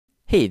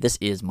Hey, this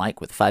is Mike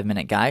with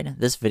 5-Minute Guide.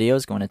 This video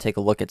is going to take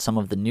a look at some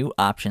of the new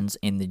options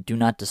in the Do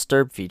Not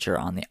Disturb feature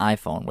on the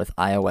iPhone with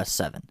iOS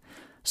 7.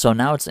 So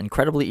now it's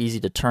incredibly easy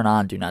to turn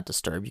on Do Not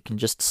Disturb. You can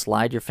just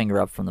slide your finger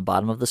up from the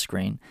bottom of the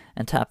screen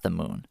and tap the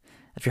moon.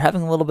 If you're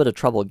having a little bit of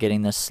trouble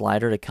getting this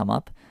slider to come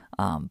up,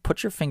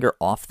 put your finger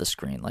off the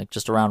screen, like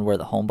just around where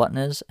the home button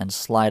is, and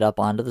slide up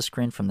onto the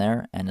screen from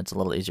there, and it's a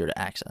little easier to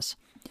access.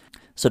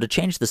 So to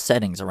change the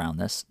settings around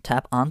this,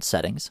 tap on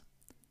Settings,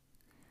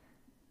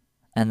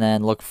 and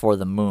then look for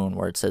the moon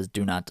where it says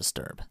Do Not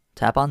Disturb.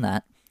 Tap on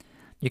that.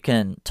 You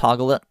can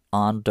toggle it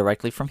on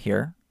directly from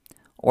here,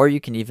 or you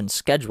can even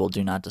schedule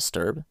Do Not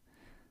Disturb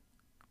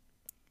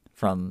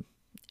from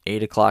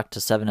 8 o'clock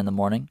to 7 in the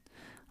morning.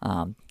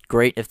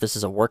 Great if this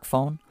is a work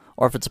phone,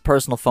 or if it's a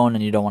personal phone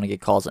and you don't want to get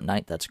calls at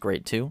night, that's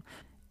great too.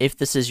 If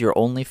this is your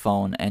only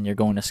phone and you're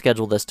going to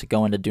schedule this to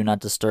go into Do Not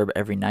Disturb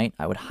every night,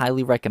 I would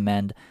highly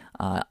recommend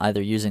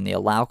either using the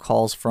Allow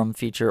Calls From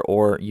feature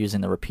or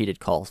using the Repeated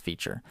Calls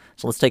feature.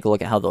 So let's take a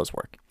look at how those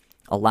work.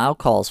 Allow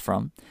Calls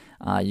From,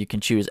 you can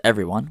choose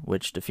Everyone,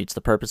 which defeats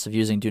the purpose of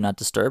using Do Not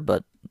Disturb,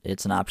 but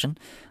it's an option.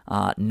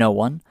 No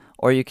One,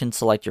 or you can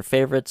select your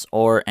favorites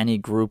or any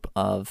group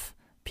of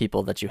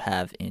people that you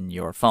have in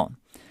your phone.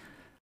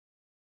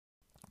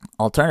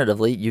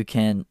 Alternatively, you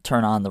can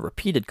turn on the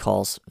Repeated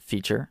Calls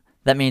feature.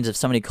 That means if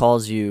somebody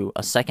calls you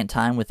a second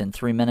time within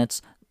 3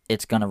 minutes,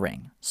 it's going to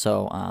ring.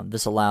 So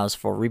this allows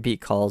for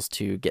repeat calls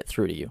to get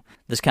through to you.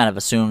 This kind of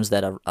assumes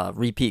that a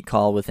repeat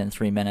call within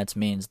 3 minutes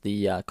means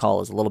the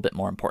call is a little bit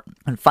more important.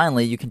 And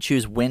finally, you can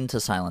choose when to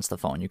silence the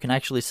phone. You can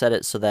actually set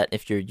it so that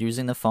if you're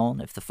using the phone,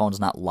 if the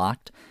phone's not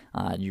locked,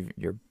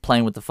 you're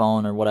playing with the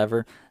phone or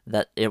whatever,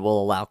 that it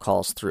will allow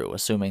calls through,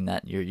 assuming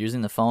that you're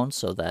using the phone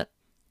so that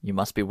you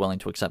must be willing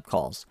to accept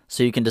calls.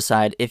 So you can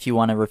decide if you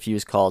want to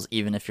refuse calls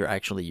even if you're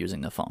actually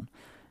using the phone.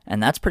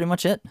 And that's pretty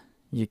much it.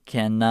 You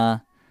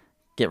can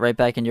get right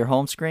back into your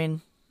home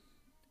screen,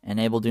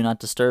 enable Do Not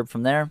Disturb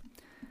from there,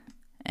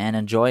 and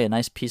enjoy a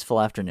nice peaceful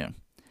afternoon.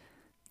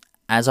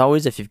 As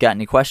always, if you've got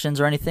any questions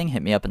or anything,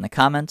 hit me up in the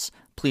comments.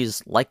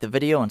 Please like the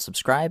video and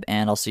subscribe,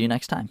 and I'll see you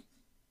next time.